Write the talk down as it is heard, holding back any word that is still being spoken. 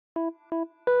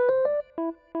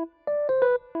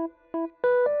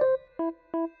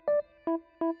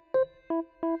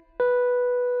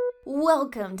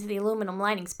Welcome to the Aluminum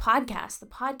Linings Podcast, the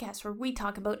podcast where we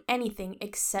talk about anything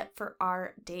except for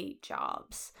our day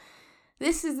jobs.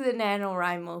 This is the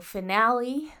NaNoWriMo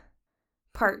finale,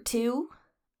 part 2,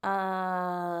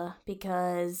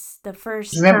 because the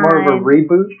first Isn't it more of a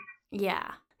reboot?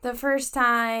 Yeah. The first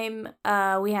time,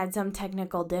 we had some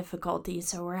technical difficulties,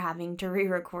 so we're having to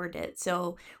re-record it.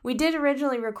 So we did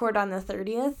originally record on the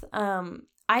 30th.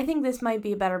 I think this might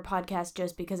be a better podcast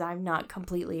just because I'm not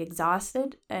completely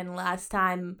exhausted. And last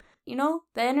time, the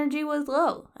energy was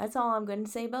low. That's all I'm going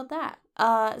to say about that.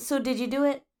 So did you do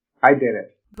it? I did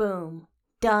it. Boom.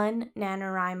 Done.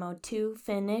 NaNoWriMo 2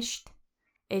 finished.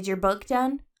 Is your book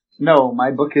done? No, my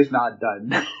book is not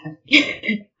done.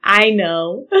 I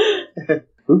know.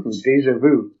 Ooh, deja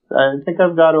vu. I think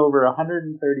I've got over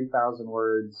 130,000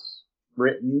 words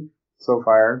written so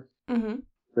far. Mm-hmm.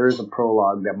 There is a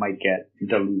prologue that might get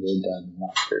deleted. I'm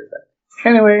not sure. But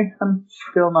anyway, I'm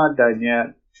still not done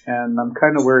yet. And I'm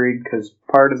kind of worried because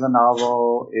part of the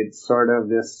novel, it's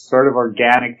this sort of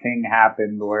organic thing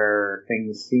happened where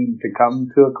things seem to come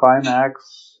to a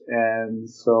climax. And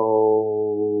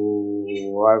so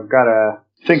I've got to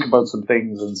think about some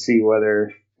things and see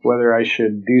whether I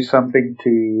should do something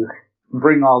to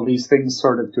bring all these things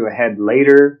sort of to a head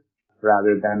later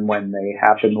rather than when they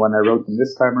happened when I wrote them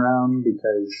this time around,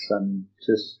 because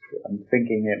I'm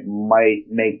thinking it might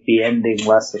make the ending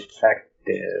less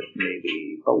effective,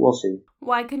 maybe, but we'll see.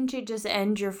 Why couldn't you just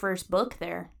end your first book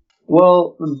there?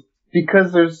 Well,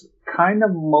 because there's kind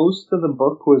of most of the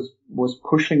book was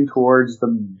pushing towards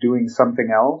them doing something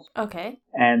else. Okay.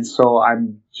 And so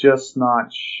I'm just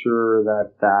not sure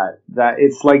that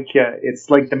it's like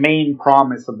the main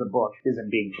promise of the book isn't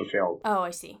being fulfilled. Oh,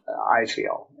 I see. I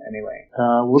feel anyway.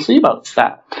 We'll see about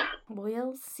that.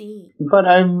 We'll see. But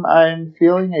I'm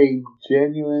feeling a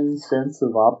genuine sense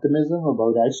of optimism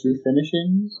about actually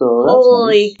finishing. So that's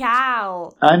Holy nice.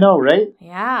 cow! I know, right?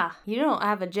 Yeah, you don't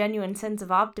have a genuine sense of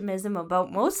optimism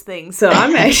about most things, so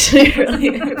I'm actually really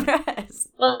impressed.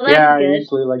 Well, that's good. I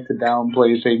usually like to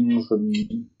downplay things and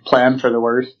plan for the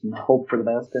worst and hope for the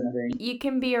best kind of thing. You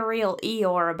can be a real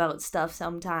Eeyore about stuff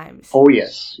sometimes. Oh,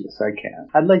 yes, I can.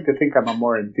 I'd like to think I'm a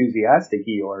more enthusiastic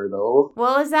Eeyore, though.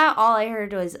 Well, is that all I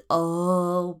heard was,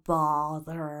 oh,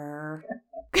 bother.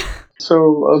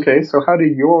 So how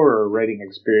did your writing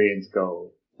experience go?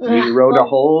 You wrote a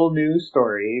whole new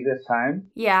story this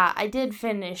time? Yeah, I did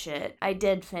finish it.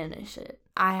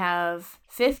 I have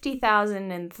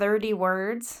 50,030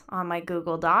 words on my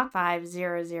Google Doc,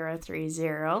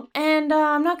 50030. And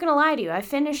I'm not going to lie to you, I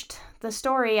finished the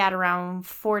story at around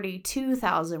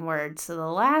 42,000 words. So the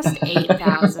last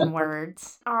 8,000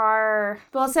 words are,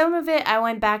 well, some of it I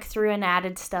went back through and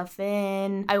added stuff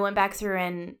in. I went back through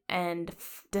and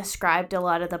described a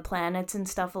lot of the planets and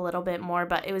stuff a little bit more,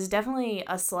 but it was definitely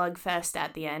a slugfest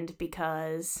at the end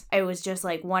because it was just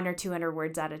like 100 or 200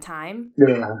 words at a time.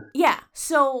 Yeah.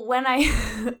 So when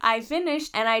I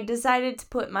finished and I decided to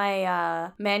put my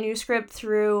manuscript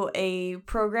through a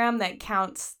program that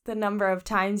counts the number of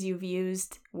times you've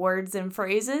used words and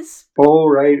phrases. Oh,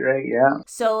 right, yeah.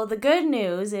 So the good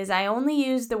news is I only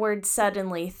used the word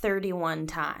suddenly 31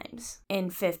 times in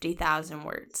 50,000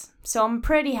 words. So I'm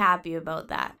pretty happy about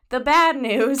that. The bad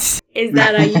news is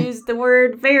that I used the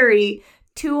word very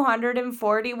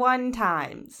 241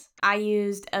 times. I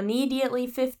used immediately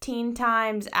 15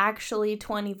 times, actually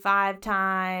 25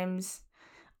 times.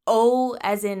 O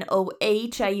as in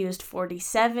OH, I used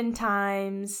 47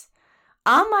 times.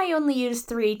 I only used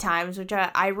 3 times, which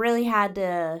I really had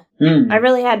to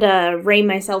rein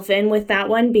myself in with that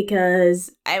one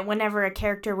because whenever a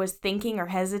character was thinking or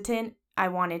hesitant, I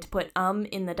wanted to put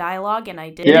in the dialogue and I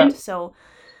didn't. Yeah. So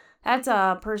that's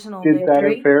a personal victory. Did that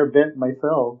a fair bit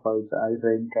myself. I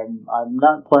think I'm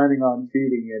not planning on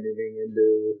feeding anything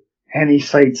into any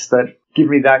sites that give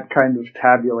me that kind of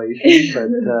tabulation,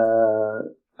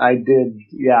 but I did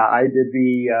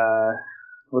the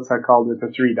what's that called with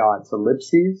the 3 dots?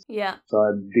 Ellipses? Yeah. So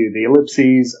I'd do the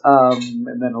ellipses, and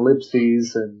then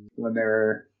ellipses, and when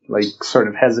they're like sort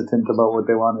of hesitant about what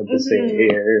they wanted to say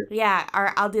here. Yeah,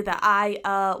 or I'll do the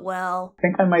well. I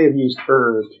think I might have used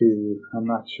too. I'm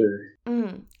not sure.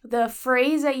 The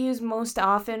phrase I used most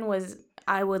often was,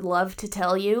 I would love to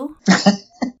tell you.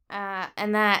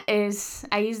 And that is,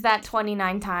 I used that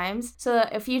 29 times. So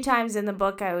a few times in the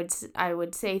book, I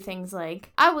would say things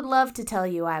like, I would love to tell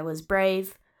you I was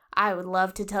brave. I would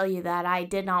love to tell you that I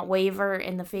did not waver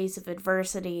in the face of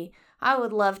adversity. I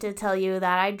would love to tell you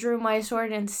that I drew my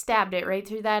sword and stabbed it right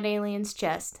through that alien's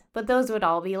chest. But those would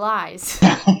all be lies.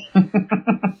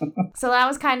 So that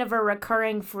was kind of a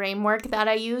recurring framework that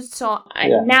I used. So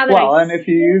now that and if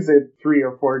you use it 3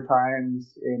 or 4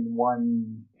 times in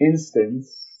one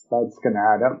instance, that's going to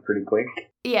add up pretty quick.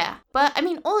 Yeah, but I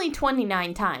mean, only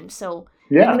 29 times, so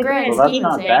yeah, in the grand that's scheme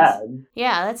of not things, bad.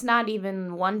 Yeah, that's not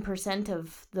even 1%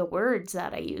 of the words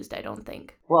that I used, I don't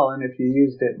think. Well, and if you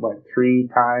used it, 3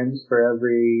 times for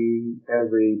every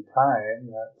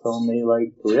time, that's only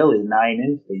really 9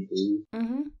 instances.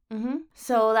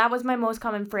 So that was my most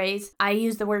common phrase. I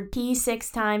used the word pee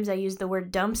 6 times. I used the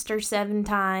word dumpster 7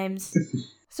 times.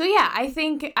 So yeah, I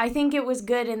think it was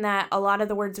good in that a lot of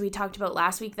the words we talked about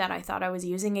last week that I thought I was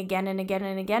using again and again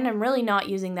and again, I'm really not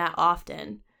using that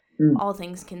often, all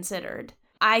things considered.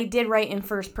 I did write in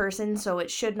first person, so it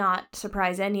should not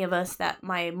surprise any of us that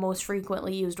my most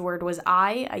frequently used word was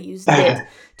I. I used it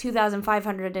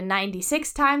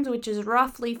 2,596 times, which is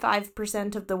roughly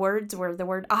 5% of the words were the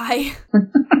word I.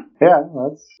 Yeah,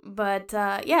 that's... But,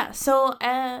 yeah, so...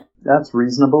 that's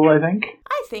reasonable, I think.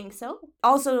 I think so.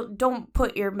 Also, don't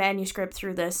put your manuscript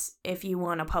through this if you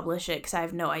want to publish it, because I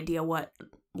have no idea what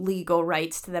legal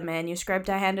rights to the manuscript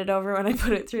I handed over when I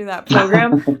put it through that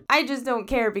program. I just don't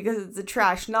care because it's a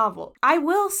trash novel. I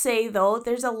will say, though,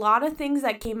 there's a lot of things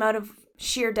that came out of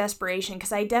sheer desperation,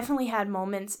 because I definitely had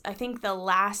moments. I think the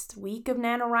last week of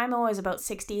NaNoWriMo I was about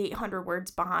 6,800 words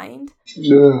behind.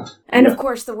 And of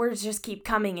course, the words just keep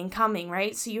coming and coming,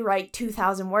 right? So you write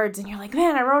 2,000 words and you're like,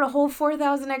 man, I wrote a whole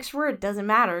 4,000 extra words. Doesn't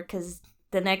matter, because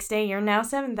the next day you're now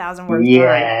 7,000 words behind.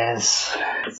 Yes.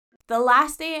 The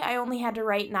last day I only had to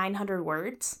write 900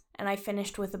 words, and I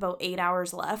finished with about 8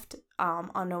 hours left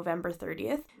on November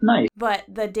 30th. Nice. But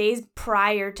the days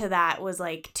prior to that was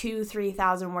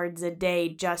 2,000-3,000 words a day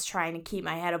just trying to keep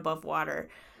my head above water.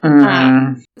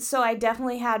 So I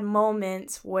definitely had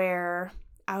moments where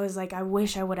I was like, I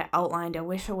wish I would have outlined. I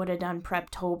wish I would have done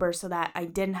Preptober so that I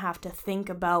didn't have to think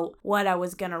about what I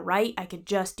was going to write. I could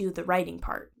just do the writing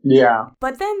part. Yeah.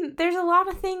 But then there's a lot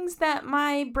of things that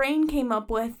my brain came up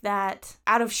with that,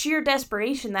 out of sheer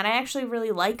desperation, that I actually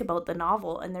really like about the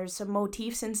novel. And there's some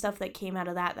motifs and stuff that came out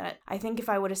of that I think if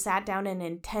I would have sat down and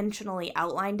intentionally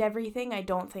outlined everything, I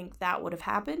don't think that would have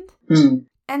happened.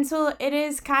 And so it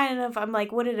is kind of, I'm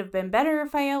like, would it have been better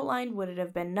if I outlined? Would it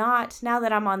have been not? Now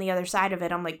that I'm on the other side of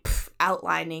it, I'm like,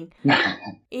 outlining.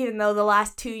 Even though the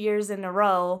last 2 years in a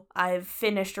row, I've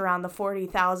finished around the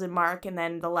 40,000 mark, and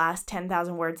then the last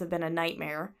 10,000 words have been a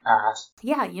nightmare.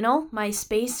 Yeah, my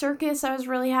space circus I was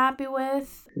really happy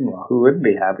with. Well, who wouldn't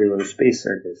be happy with a space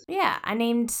circus? Yeah, I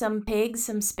named some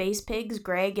space pigs,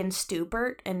 Greg and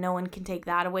Stupert, and no one can take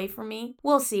that away from me.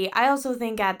 We'll see. I also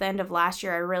think at the end of last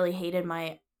year, I really hated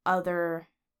my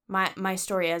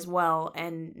story as well,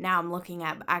 and now I'm looking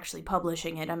at actually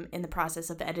publishing it. I'm in the process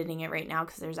of editing it right now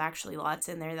because there's actually lots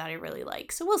in there that I really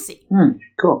like, so we'll see.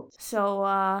 Cool.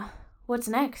 So what's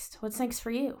next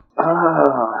for you?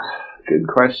 Good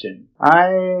question. I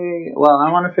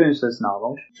want to finish this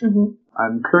novel.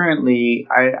 I'm currently,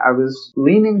 I was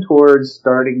leaning towards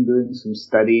starting doing some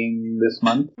studying this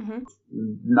month.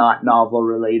 Not novel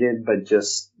related, but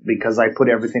just because I put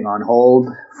everything on hold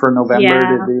for November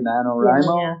to do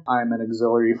NaNoWriMo. Yeah. I'm an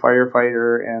auxiliary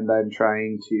firefighter, and I'm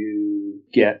trying to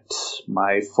get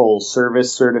my full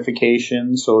service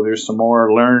certification, so there's some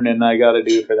more learning I gotta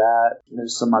do for that.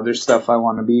 There's some other stuff I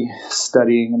want to be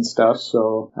studying and stuff,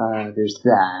 so there's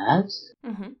that.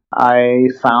 I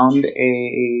found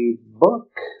a book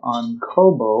on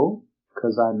Kobo,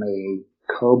 because I'm a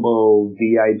Kobo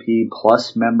VIP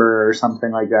Plus member or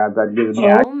something like that. That gives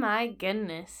me Oh my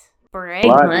goodness.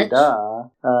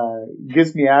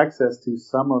 Gives me access to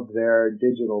some of their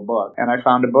digital books. And I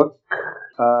found a book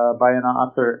by an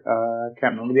author, I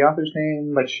can't remember the author's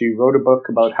name, but she wrote a book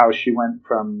about how she went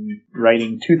from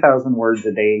writing 2,000 words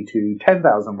a day to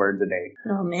 10,000 words a day.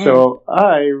 Oh, man. So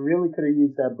I really could have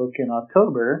used that book in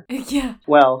October. Yeah.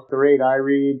 Well, the rate I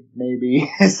read, maybe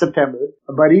September.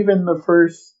 But even the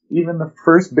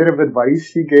first bit of advice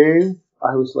she gave,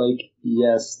 I was like,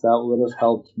 yes, that would have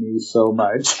helped me so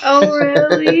much. Oh,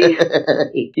 really?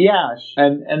 Yeah.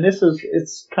 And this is,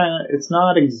 it's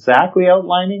not exactly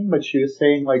outlining, but she was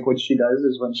saying what she does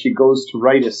is when she goes to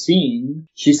write a scene,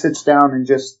 she sits down and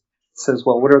just says,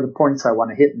 well, what are the points I want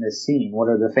to hit in this scene? What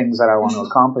are the things that I want to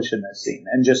accomplish in this scene?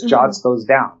 And just jots those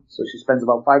down. So she spends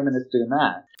about 5 minutes doing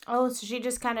that. Oh, so she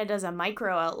just kind of does a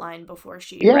micro outline before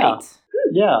she Yeah. writes.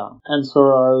 Yeah. And so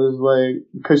I was like,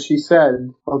 because she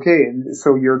said, okay, and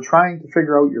so you're trying to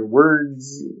figure out your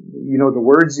words, the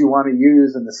words you want to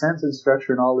use and the sentence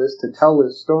structure and all this to tell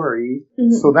this story.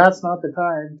 Mhm. So that's not the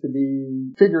time to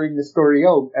be figuring the story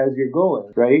out as you're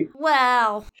going, right?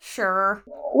 Well, sure.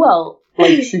 Well,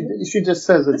 like she just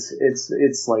says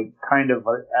it's like kind of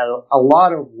a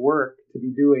lot of work to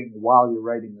be doing while you're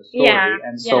writing the story,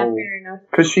 and so fair enough.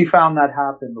 because she found that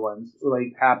happened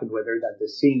with her, that the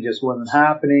scene just wasn't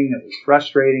happening, it was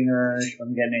frustrating her, she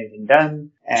wasn't getting anything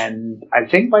done, and I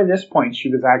think by this point she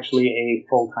was actually a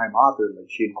full-time author, like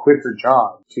she had quit her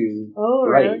job to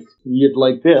write. Really? You'd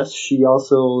like this. She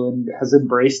also has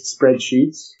embraced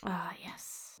spreadsheets. Ah, yes.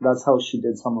 That's how she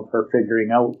did some of her figuring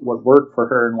out what worked for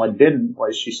her and what didn't,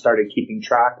 was she started keeping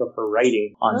track of her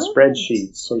writing on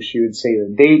spreadsheets. So she would say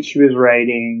the date she was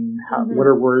writing, what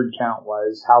her word count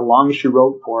was, how long she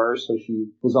wrote for, so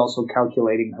she was also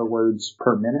calculating her words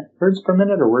per minute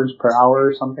or words per hour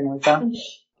or something like that.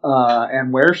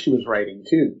 And where she was writing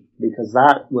too, because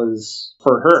that was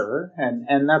for her,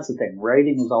 and that's the thing,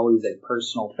 writing is always a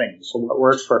personal thing, so what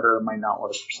works for her might not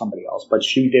work for somebody else, but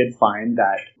she did find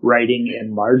that writing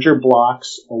in larger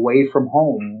blocks away from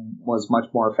home was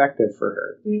much more effective for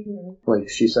her. Mm-hmm. Like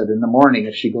she said, in the morning,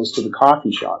 if she goes to the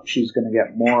coffee shop, she's going to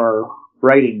get more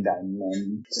writing done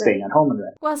than staying at home and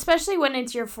writing. Well, especially when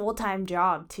it's your full-time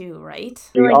job too, right?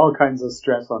 All kinds of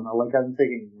stress on it. Like I'm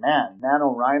thinking, man,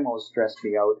 NaNoWriMo stressed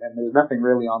me out, and there's nothing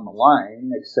really on the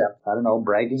line except, I don't know,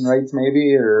 bragging rights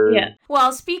maybe, or... Yeah.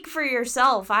 Well, speak for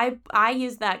yourself. I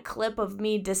used that clip of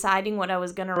me deciding what I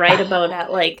was going to write about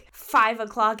at like 5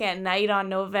 o'clock at night on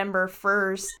November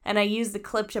 1st, and I used the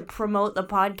clip to promote the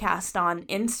podcast on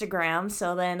Instagram,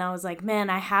 so then I was like,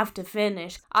 man, I have to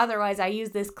finish. Otherwise, I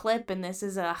use this clip, and this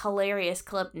is a hilarious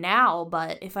clip now,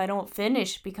 but if I don't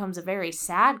finish, it becomes a very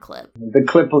sad clip. The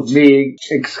clip of me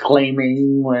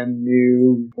exclaiming when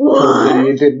you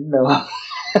didn't know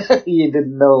you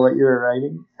didn't know what you were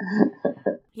writing.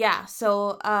 Yeah,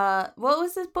 so what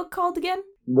was this book called again?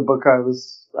 The book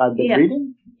I've been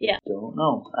reading? Yeah. Don't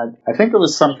know. I think it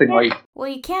was something like... Well,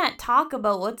 you can't talk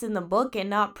about what's in the book and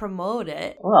not promote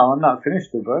it. Well, I'm not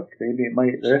finished the book. Maybe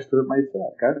the rest of it might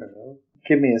suck. I don't know.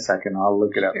 Give me a second, I'll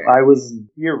look it up.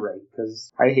 You're right,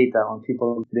 because I hate that when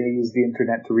people, they use the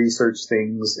internet to research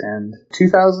things, and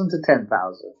 2,000 to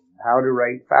 10,000. How to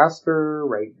write faster,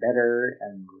 write better,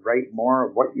 and write more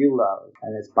of what you love.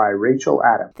 And it's by Rachel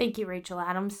Adams. Thank you, Rachel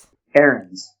Adams.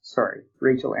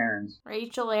 Rachel Ahrens.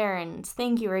 Rachel Ahrens.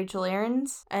 Thank you, Rachel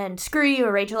Ahrens. And screw you,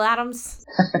 Rachel Adams.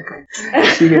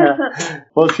 Yeah.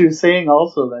 Well, she was saying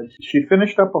also that she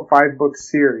finished up a 5-book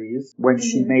series when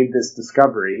she made this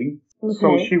discovery. Okay.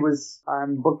 So she was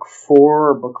on book 4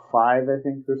 or book 5, I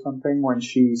think, or something, when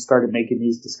she started making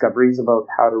these discoveries about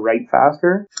how to write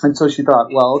faster. And so she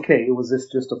thought, well, okay, was this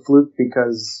just a fluke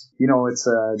because,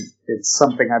 it's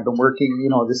something I've been working,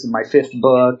 this is my 5th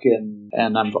book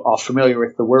and I'm all familiar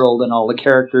with the world and all the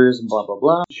characters and blah, blah,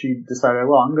 blah. She decided,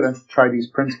 well, I'm going to try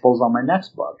these principles on my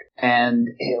next book. And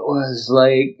it was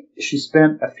like, she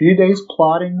spent a few days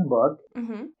plotting the book,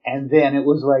 and then it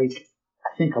was like,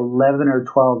 I think 11 or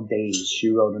 12 days she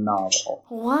wrote a novel.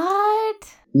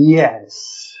 What?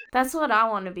 Yes. That's what I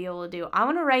want to be able to do. I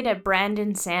want to write at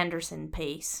Brandon Sanderson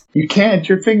pace. You can't.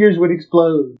 Your fingers would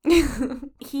explode.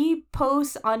 He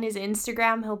posts on his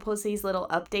Instagram, he'll post these little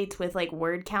updates with like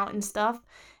word count and stuff.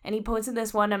 And he posted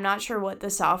this one, I'm not sure what the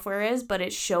software is, but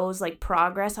it shows like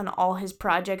progress on all his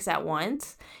projects at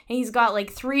once. And he's got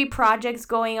like 3 projects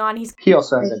going on. He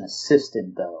also has an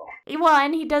assistant though. Well,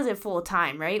 and he does it full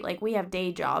time, right? Like we have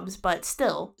day jobs, but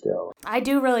still. I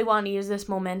do really want to use this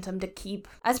momentum to keep,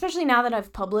 especially now that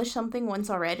I've published something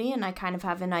once already and I kind of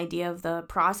have an idea of the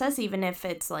process, even if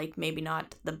it's like maybe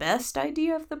not the best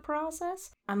idea of the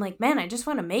process. I'm like, man, I just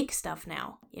want to make stuff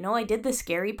now. I did the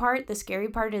scary part. The scary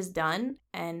part is done.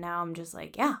 And now I'm just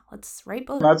like, yeah, let's write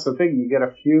books. That's the thing. You get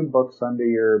a few books under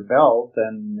your belt,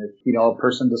 and if, a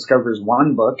person discovers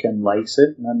one book and likes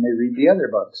it, and then they read the other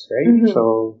books, right? Mm-hmm.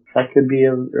 So that could be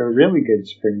a really good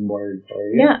springboard for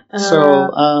you. Yeah.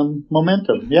 So,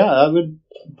 momentum. Yeah,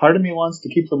 part of me wants to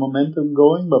keep the momentum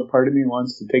going, but part of me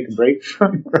wants to take a break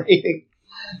from writing.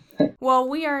 Well,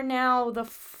 we are now the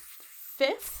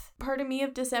 5th part of me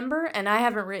of December, and I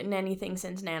haven't written anything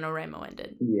since NaNoWriMo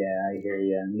ended. Yeah, I hear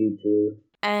you. Me too.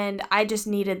 And I just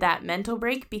needed that mental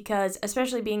break because,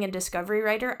 especially being a discovery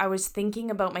writer, I was thinking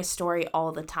about my story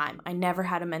all the time. I never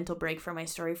had a mental break for my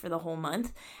story for the whole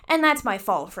month. And that's my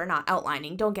fault for not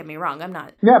outlining. Don't get me wrong, I'm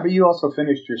not. Yeah, but you also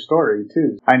finished your story,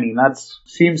 too. I mean, that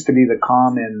seems to be the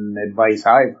common advice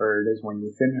I've heard, is when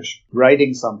you finish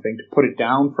writing something, to put it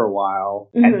down for a while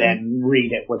and then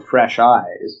read it with fresh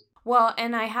eyes. Well,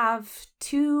 and I have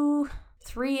 2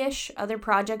 3-ish other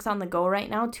projects on the go right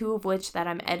now, 2 of which that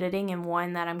I'm editing and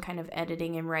 1 that I'm kind of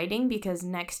editing and writing, because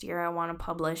next year I want to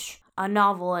publish a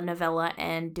novel, a novella,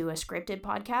 and do a scripted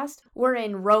podcast. We're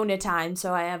in Rona time,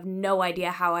 so I have no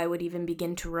idea how I would even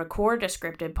begin to record a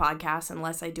scripted podcast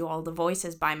unless I do all the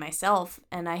voices by myself.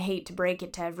 And I hate to break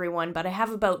it to everyone, but I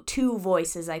have about 2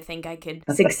 voices I think I could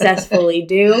successfully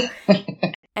do.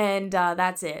 And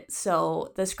that's it.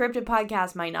 So the scripted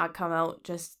podcast might not come out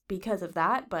just because of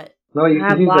that, but... No, you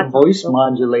can use a voice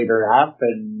modulator app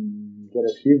and get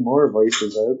a few more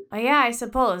voices out. Yeah, I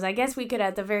suppose. I guess we could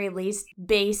at the very least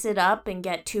bass it up and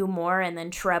get 2 more, and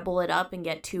then treble it up and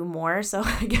get 2 more. So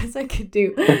I guess I could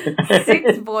do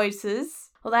 6 voices.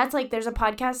 Well, that's like, there's a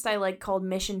podcast I like called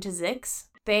Mission to Zix.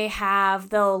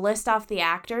 They'll list off the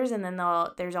actors, and then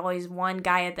there's always one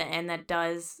guy at the end that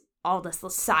does all the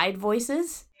side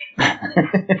voices.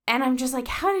 And I'm just like,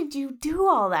 how did you do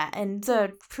all that? And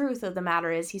the truth of the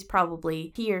matter is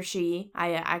he or she,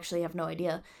 I actually have no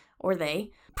idea, or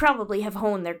they probably have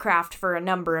honed their craft for a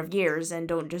number of years and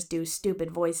don't just do stupid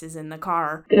voices in the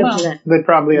car. Well, they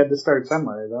probably had to start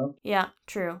somewhere, though. Yeah,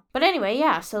 true. But anyway,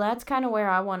 yeah, so that's kind of where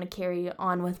I want to carry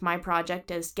on with my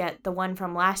project, is get the one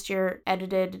from last year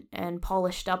edited and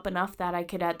polished up enough that I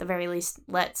could at the very least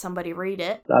let somebody read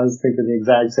it. I was thinking the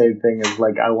exact same thing. Is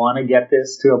like, I want to get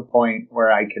this to a point where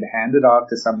I could hand it off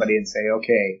to somebody and say,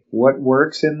 okay, what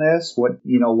works in this? What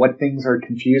things are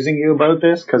confusing you about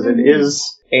this? Because it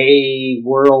is a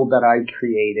world that I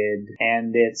created,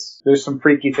 and there's some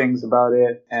freaky things about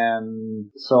it, and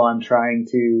so I'm trying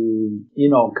to,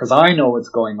 because I know what's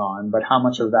going on, but how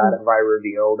much of that have I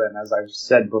revealed? And as I've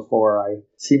said before, I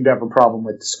seem to have a problem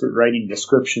with writing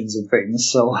descriptions of things,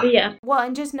 so... Yeah. Well,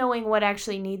 and just knowing what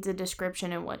actually needs a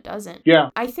description and what doesn't.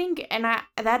 Yeah. I think, and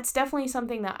that's definitely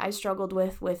something that I struggled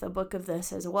with a book of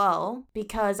this as well,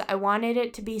 because I wanted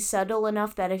it to be subtle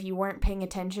enough that if you weren't paying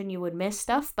attention, you would miss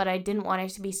stuff, but I didn't want it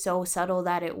to be so subtle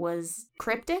that it was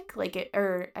cryptic,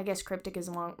 or I guess cryptic is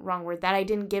the wrong word, that I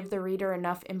didn't give the reader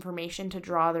enough information to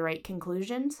draw the right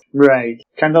conclusions. Right.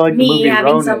 Kind of like the movie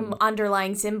having Ronin. Some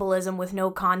underlying symbolism with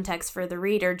no context for the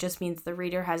reader just means the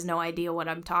reader has no idea what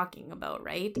I'm talking about,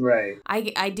 right? Right.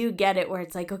 I do get it where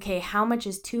it's like, okay, how much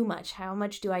is too much? How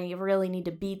much do I really need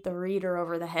to beat the reader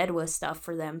over the head with stuff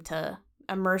for them to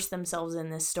immerse themselves in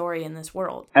this story, in this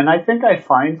world? And I think I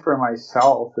find for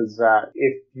myself is that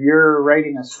if you're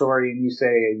writing a story and you say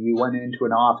you went into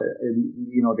an office,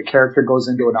 the character goes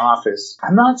into an office,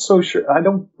 I'm not so sure. I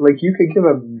don't, you could give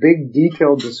a big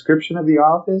detailed description of the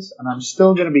office and I'm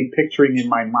still going to be picturing in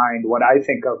my mind what I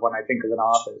think of when I think of an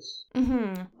office.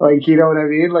 Mm-hmm. You know what I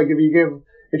mean?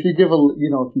 If you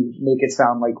make it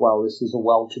sound like, well, this is a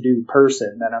well-to-do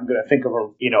person, then I'm going to think of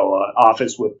an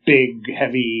office with big,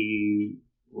 heavy,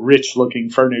 rich-looking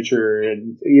furniture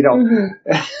and,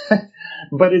 Mm-hmm.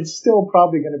 But it's still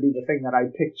probably going to be the thing that I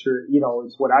picture,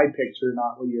 it's what I picture,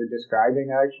 not what you're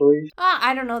describing, actually.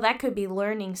 I don't know. That could be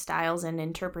learning styles and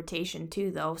interpretation,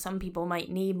 too, though. Some people might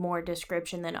need more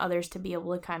description than others to be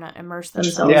able to kind of immerse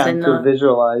themselves in to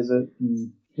visualize it.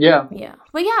 Yeah. Yeah.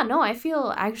 But yeah, no, I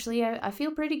feel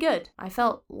pretty good. I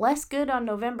felt less good on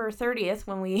November 30th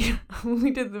when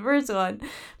we did the first one.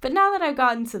 But now that I've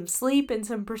gotten some sleep and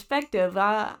some perspective,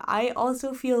 I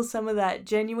also feel some of that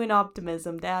genuine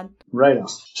optimism, Dad. Right on.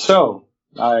 So,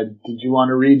 did you want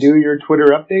to redo your Twitter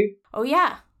update? Oh,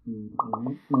 yeah.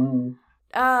 Mm-hmm.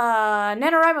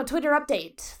 NaNoWriMo Twitter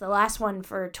update. The last one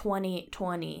for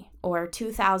 2020 or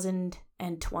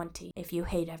 2020 if you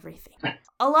hate everything.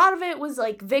 A lot of it was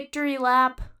like victory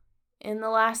lap in the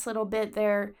last little bit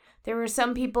there. There were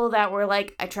some people that were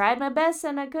like, I tried my best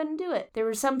and I couldn't do it. There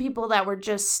were some people that were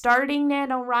just starting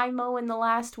NaNoWriMo in the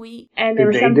last week. And there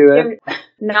Did were they some do it?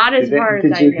 Not as far as I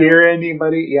know. Did you hear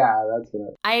anybody? Yeah, that's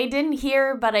it. I didn't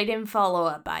hear, but I didn't follow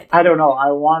up either. I don't know.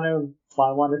 I want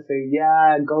to say,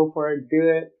 yeah, go for it, do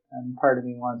it. And part of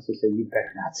me wants to say, you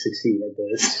better not succeed at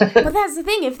this. But that's the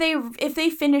thing. If they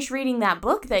finish reading that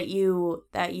book that you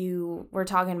were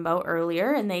talking about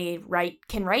earlier, and they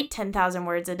can write 10,000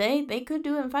 words a day, they could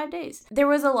do it in 5 days. There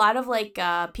was a lot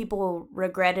of people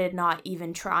regretted not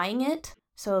even trying it.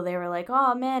 So they were like,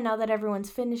 oh man, now that everyone's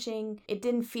finishing, it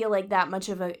doesn't feel like that much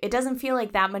of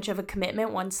a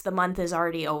commitment once the month is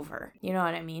already over. You know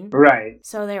what I mean? Right.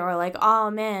 So they were like, oh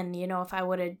man, if I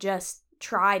would have just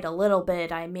tried a little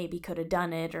bit, I maybe could have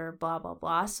done it or blah, blah,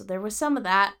 blah. So there was some of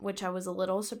that, which I was a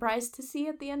little surprised to see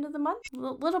at the end of the month. A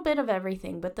little bit of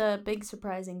everything, but the big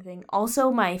surprising thing.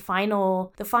 Also, the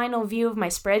final view of my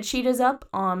spreadsheet is up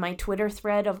on my Twitter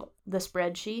thread of the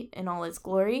spreadsheet in all its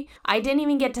glory. I didn't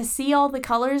even get to see all the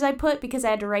colors I put because I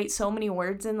had to write so many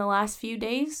words in the last few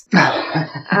days.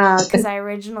 Because I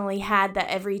originally had that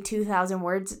every 2,000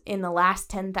 words in the last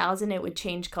 10,000 it would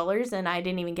change colors, and I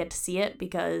didn't even get to see it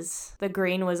because the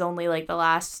green was only like the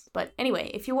last. But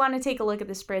anyway, if you want to take a look at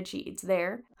the spreadsheet, it's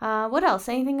there. What else?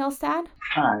 Anything else to add?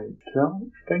 I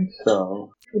don't think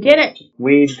so. We did it.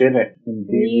 We did it. Indeed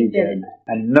we did.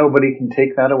 And nobody can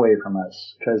take that away from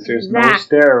us because there's no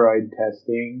steroid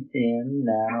testing in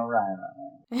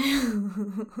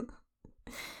NaNoWriMo.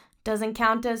 Doesn't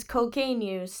count as cocaine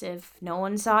use if no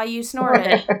one saw you snort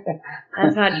it.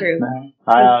 That's not true. No.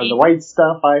 The white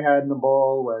stuff I had in the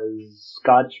bowl was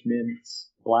Scotch mints,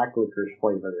 black licorice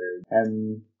flavored.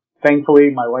 And thankfully,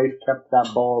 my wife kept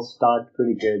that bowl stocked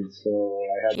pretty good, so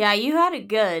I had... Yeah, you had it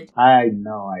good. I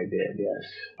know I did,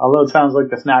 yes. Although it sounds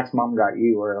like the snacks Mom got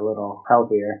you were a little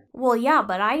healthier. Well, yeah,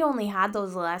 but I only had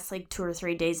those the last, 2 or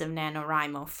 3 days of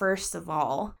NaNoWriMo, first of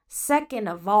all. Second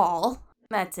of all...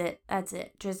 That's it. That's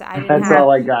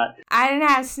all I got. I didn't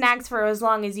have snacks for as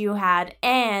long as you had,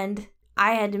 and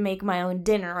I had to make my own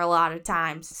dinner a lot of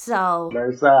times, so...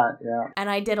 There's that, yeah. And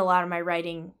I did a lot of my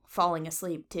writing falling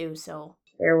asleep, too, so...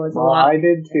 There was a lot. I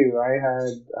did too. I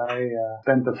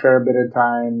spent a fair bit of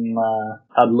time.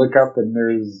 I'd look up and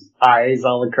there's eyes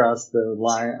all across the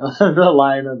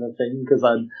line of the thing because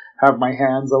I'd have my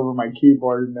hands over my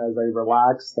keyboard, and as I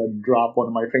relaxed, I'd drop one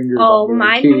of my fingers on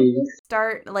the key.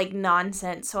 Start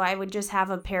nonsense. So I would just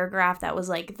have a paragraph that was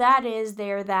that is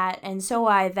there, that, and so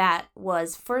that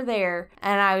was for there,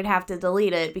 and I would have to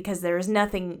delete it because there was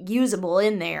nothing usable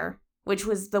in there. Which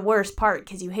was the worst part,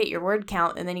 because you hit your word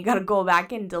count, and then you got to go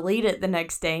back and delete it the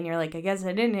next day, and you're like, I guess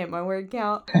I didn't hit my word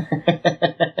count.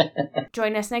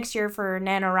 Join us next year for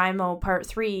NaNoWriMo Part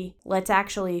 3. Let's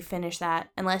actually finish that,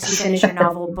 unless you finish your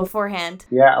novel beforehand.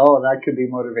 Yeah, that could be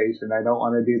motivation. I don't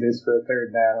want to do this for a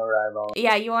third NaNoWriMo.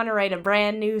 Yeah, you want to write a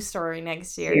brand new story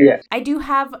next year. Yeah. I do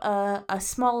have a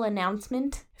small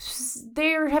announcement.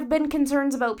 There have been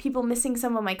concerns about people missing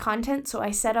some of my content, so I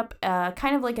set up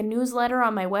kind of like a newsletter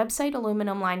on my website,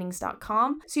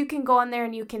 aluminumlinings.com. So you can go on there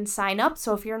and you can sign up.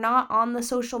 So if you're not on the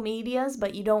social medias,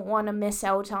 but you don't want to miss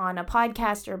out on a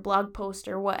podcast or blog post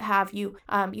or what have you,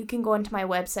 you can go into my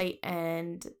website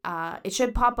and it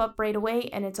should pop up right away.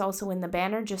 And it's also in the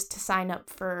banner just to sign up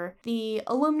for the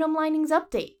Aluminum Linings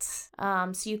updates.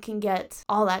 So you can get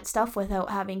all that stuff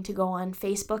without having to go on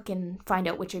Facebook and find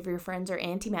out which of your friends are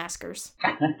anti-maskers.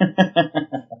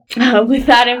 With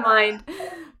that in mind,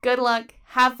 good luck,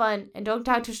 have fun, and don't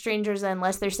talk to strangers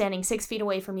unless they're standing 6 feet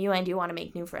away from you and you want to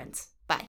make new friends.